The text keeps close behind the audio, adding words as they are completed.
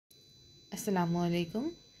अस्सलामुअलैकुम।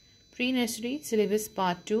 Pre nursery syllabus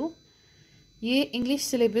part 2। ये English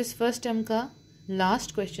syllabus first term का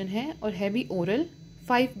लास्ट क्वेश्चन है और है भी ओरल।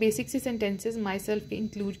 5 बेसिक से सेंटेंसेस माई सेल्फ के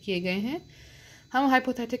इंक्लूड किए गए हैं। हम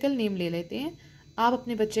हाइपोथेटिकल नेम ले लेते हैं। आप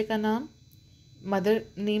अपने बच्चे का नाम, मदर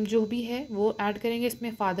नेम जो भी है वो ऐड करेंगे,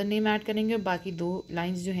 इसमें फादर नेम ऐड करेंगे और बाकी 2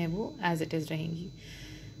 लाइंस जो हैं वो एज इट इज़ रहेंगी।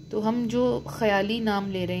 तो हम जो ख़याली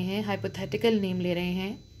नाम ले रहे हैं, हाइपोथेटिकल नेम ले रहे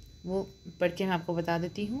हैं, वो पढ़ के मैं आपको बता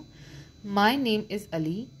देती हूँ। My name is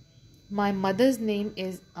Ali, my mother's name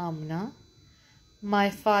is Amna, my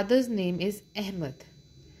father's name is Ahmad,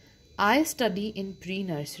 I study in pre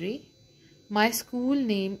nursery, my school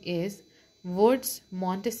name is woods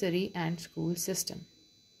Montessori and school system.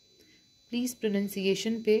 Please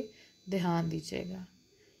pronunciation पे ध्यान दीजिएगा।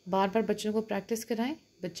 बार बार बच्चों को प्रैक्टिस कराएं,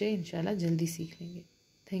 बच्चे इंशाल्लाह जल्दी सीख लेंगे।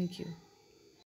 Thank you.